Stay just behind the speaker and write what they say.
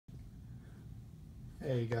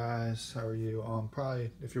Hey guys, how are you? Probably,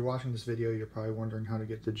 if you're watching this video, you're probably wondering how to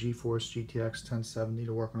get the GTX 1070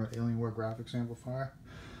 to work on an Alienware graphics amplifier.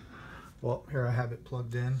 Well, here I have it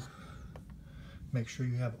plugged in. Make sure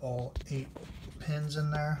you have all 8 pins in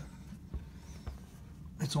there.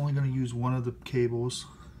 It's only going to use one of the cables.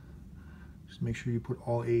 Just make sure you put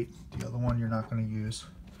all 8. The other one you're not going to use.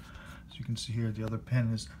 As you can see here, the other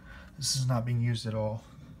pin this is not being used at all.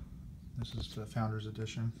 This is the Founders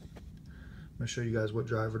Edition. I'm going to show you guys what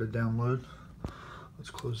driver to download.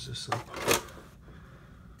 Let's close this up.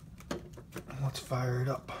 Let's fire it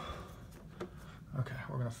up. Okay,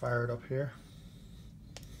 we're going to fire it up here.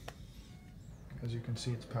 As you can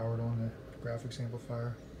see, it's powered on the graphics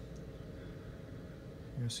amplifier.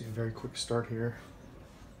 You're going to see a very quick start here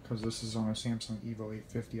because this is on a Samsung Evo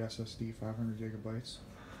 850 SSD, 500 gigabytes.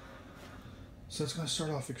 So it's going to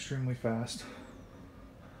start off extremely fast.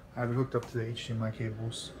 I have it hooked up to the HDMI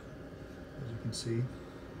cables, as you can see.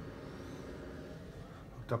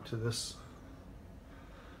 Hooked up to this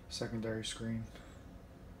secondary screen.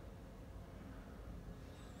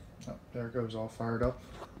 Oh, there it goes, all fired up.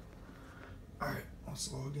 Alright,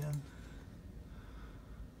 let's log in. I'm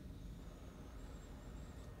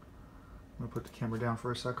going to put the camera down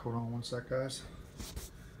for a sec. Hold on one sec, guys.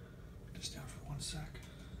 Put this down for 1 sec.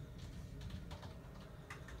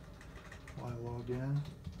 While I log in,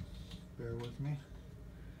 bear with me.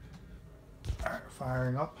 Alright,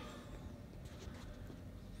 firing up.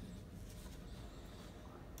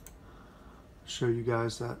 Show you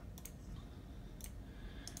guys that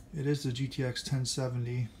it is the GTX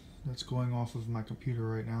 1070 that's going off of my computer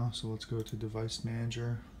right now. So let's go to Device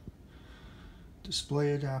Manager,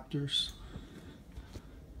 Display Adapters.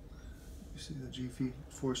 You see the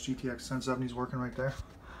GeForce GTX 1070 is working right there.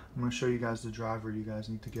 I'm going to show you guys the driver you guys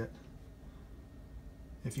need to get.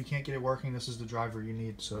 If you can't get it working, this is the driver you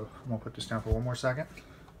need. So I'm going to put this down for 1 more second.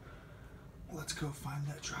 Let's go find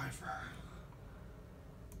that driver.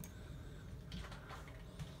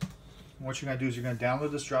 What you're going to do is you're going to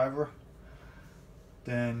download this driver.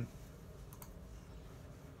 Then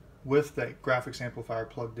with the graphics amplifier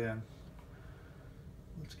plugged in,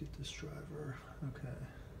 let's get this driver. Okay.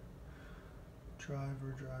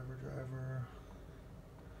 Driver.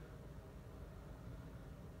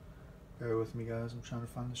 Bear with me, guys. I'm trying to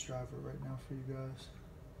find this driver right now for you guys.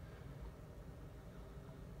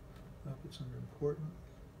 Oh, it's under important.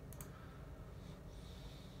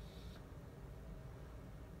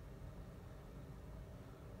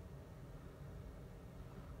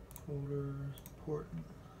 Folders, important.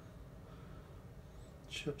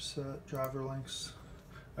 Chipset, driver links.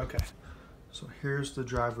 Okay, so here's the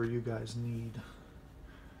driver you guys need.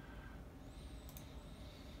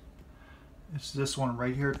 It's this one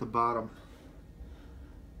right here at the bottom.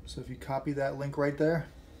 So if you copy that link right there,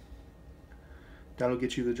 that'll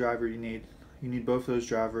get you the driver you need. You need both those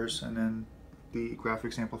drivers and then the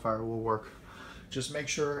graphics amplifier will work. Just make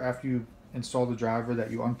sure after you install the driver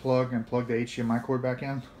that you unplug and plug the HDMI cord back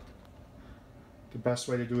in. The best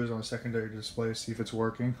way to do it is on a secondary display, see if it's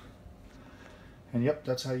working. And yep,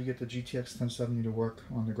 that's how you get the GTX 1070 to work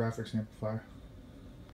on the graphics amplifier.